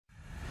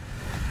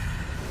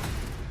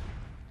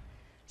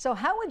So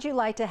how would you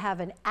like to have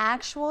an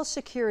actual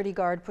security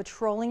guard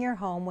patrolling your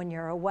home when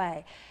you're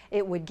away?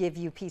 It would give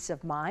you peace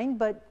of mind,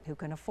 but who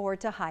can afford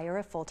to hire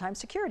a full-time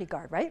security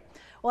guard, right?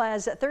 Well,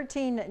 as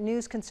 13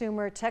 News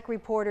consumer tech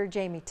reporter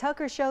Jamie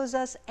Tucker shows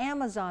us,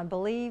 Amazon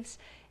believes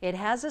it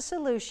has a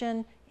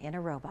solution in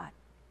a robot.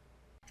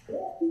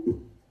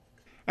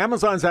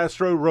 Amazon's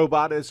Astro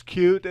robot is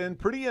cute and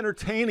pretty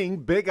entertaining,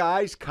 big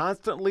eyes,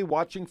 constantly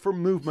watching for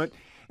movement,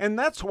 and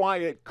that's why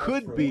it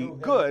could be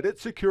good at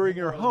securing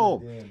your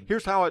home.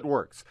 Here's how it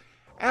works.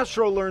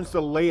 Astro learns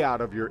the layout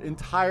of your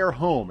entire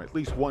home, at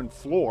least one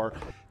floor,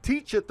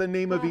 teach it the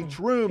name of each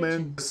room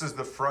and this is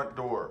the front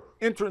door.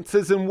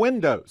 Entrances and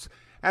windows.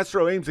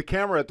 Astro aims a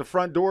camera at the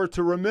front door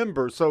to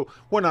remember, so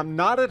when I'm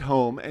not at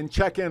home and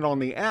check in on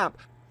the app,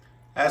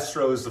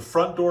 Astro, is the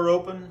front door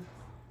open?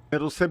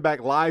 it'll send back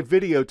live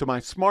video to my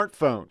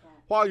smartphone.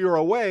 While you're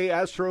away,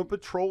 Astro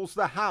patrols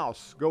the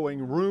house,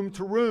 going room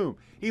to room,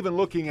 even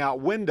looking out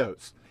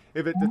windows.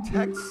 If it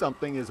detects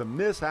something is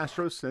amiss,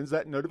 Astro sends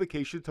that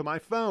notification to my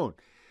phone.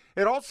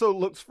 It also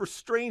looks for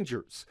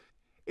strangers.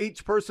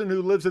 Each person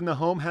who lives in the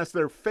home has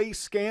their face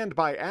scanned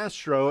by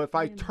Astro. If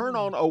I turn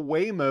on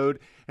away mode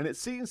and it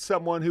sees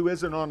someone who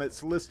isn't on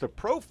its list of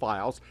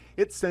profiles,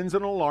 it sends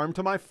an alarm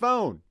to my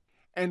phone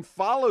and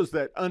follows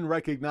that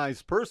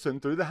unrecognized person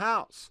through the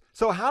house.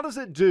 So how does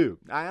it do?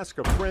 I asked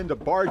a friend to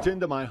barge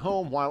into my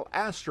home while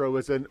Astro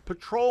is in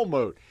patrol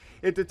mode.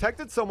 It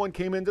detected someone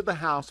came into the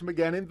house and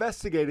began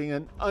investigating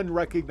an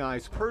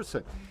unrecognized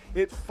person.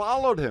 It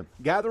followed him,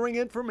 gathering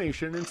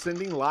information and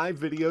sending live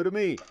video to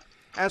me.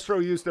 Astro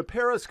used a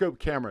periscope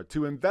camera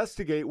to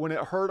investigate when it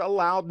heard a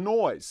loud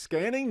noise,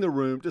 scanning the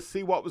room to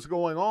see what was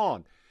going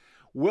on.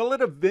 Will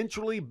it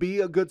eventually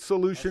be a good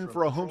solution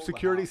for a home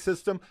security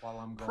system?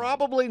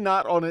 Probably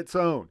not on its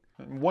own.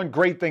 One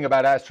great thing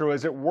about Astro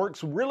is it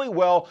works really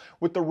well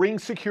with the Ring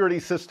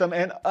security system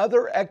and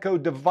other Echo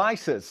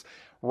devices.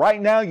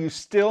 Right now, you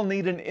still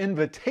need an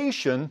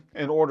invitation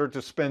in order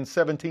to spend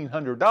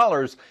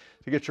 $1,700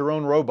 to get your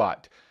own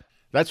robot.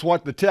 That's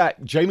What the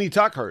Tech. Jamie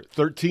Tucker,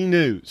 13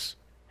 News.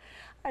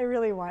 I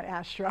really want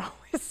Astro.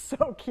 It's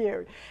so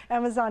cute.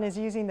 Amazon is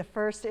using the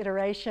first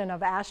iteration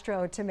of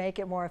Astro to make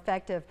it more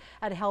effective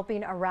at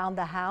helping around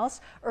the house.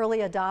 Early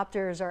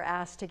adopters are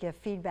asked to give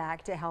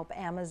feedback to help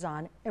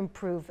Amazon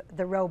improve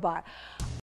the robot.